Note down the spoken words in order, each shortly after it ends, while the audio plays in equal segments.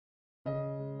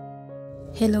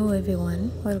Hello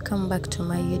everyone, welcome back to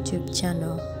my YouTube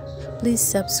channel. Please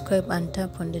subscribe and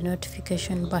tap on the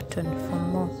notification button for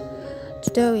more.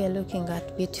 Today we are looking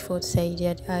at beautiful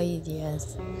side-yard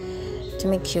ideas to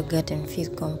make your garden feel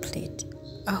complete.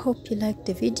 I hope you like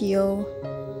the video.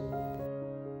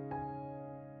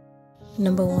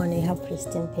 Number 1, we have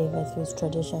pristine pavers with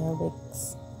traditional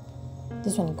bricks.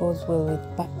 This one goes well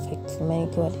with perfect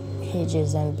manicured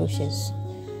hedges and bushes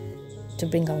to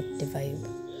bring out the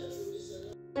vibe.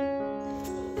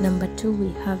 Number 2,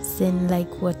 we have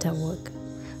Zen-like waterwork.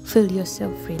 Feel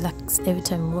yourself relaxed every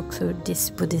time you walk through this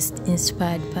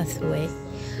Buddhist-inspired pathway.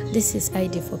 This is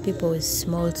ideal for people with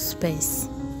small space.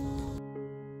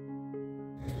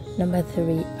 Number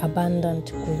 3,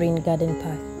 abundant green garden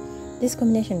path. This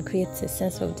combination creates a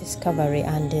sense of discovery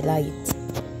and delight.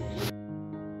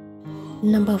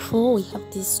 Number 4, we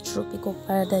have this tropical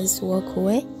paradise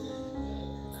walkway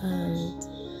and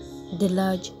the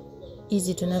large,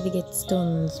 easy to navigate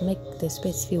stones make the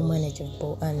space feel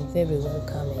manageable and very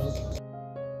welcoming.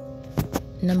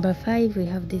 Number 5, we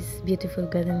have this beautiful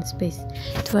garden space.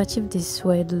 To achieve this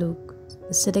wide look,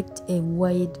 select a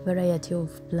wide variety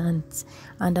of plants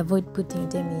and avoid putting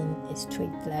them in a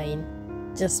straight line.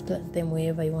 Just plant them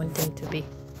wherever you want them to be.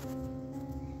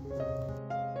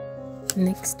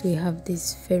 Next, we have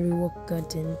this fairy walk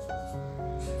garden.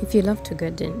 If you love to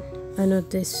garden, I know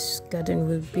this garden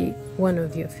will be one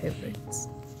of your favorites.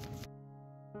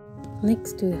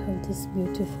 Next, we have this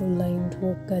beautiful lined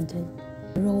walk garden.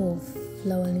 A row of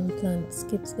flowering plants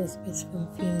keeps the space from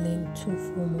feeling too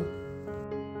formal.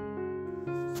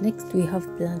 Next, we have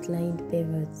plant-lined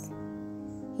pavers.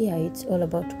 Here, it's all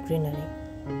about greenery.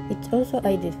 It's also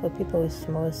ideal for people with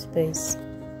small space.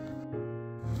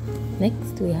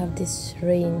 Next, we have this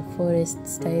rainforest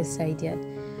style side yard.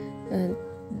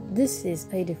 This is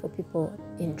ideal for people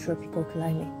in tropical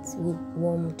climates with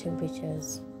warm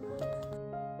temperatures.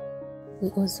 We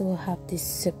also have this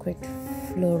secret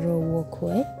floral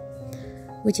walkway,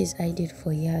 which is ideal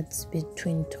for yards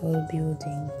between tall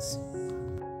buildings.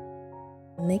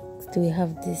 Next, we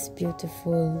have this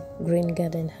beautiful green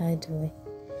garden hideaway.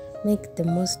 Make the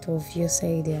most of your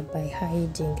side yard by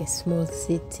hiding a small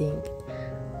seating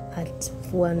at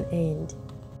one end.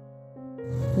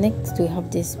 Next, we have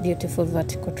this beautiful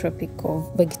vertical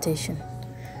tropical vegetation.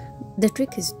 The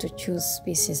trick is to choose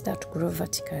species that grow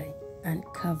vertically and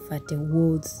cover the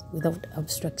walls without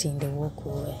obstructing the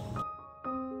walkway.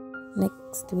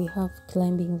 Next, we have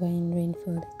climbing vine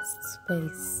rainforest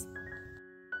space.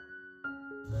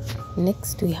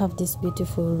 Next, we have this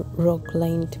beautiful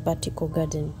rock-lined vertical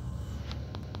garden.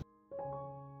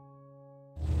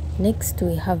 Next,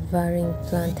 we have varying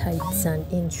plant heights and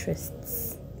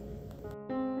interests.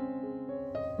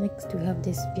 Next, we have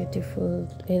this beautiful,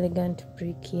 elegant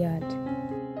brick yard.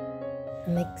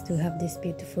 Next, we have this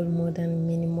beautiful, modern,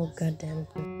 minimal garden.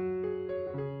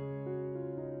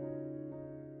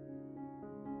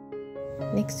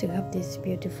 Next, we have this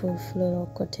beautiful, floral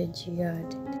cottage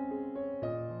yard.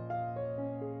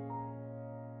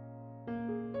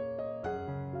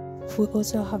 We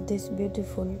also have this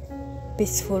beautiful,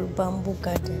 peaceful bamboo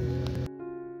garden.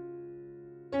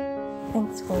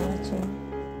 Thanks for watching.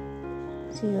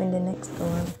 See you in the next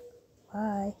one.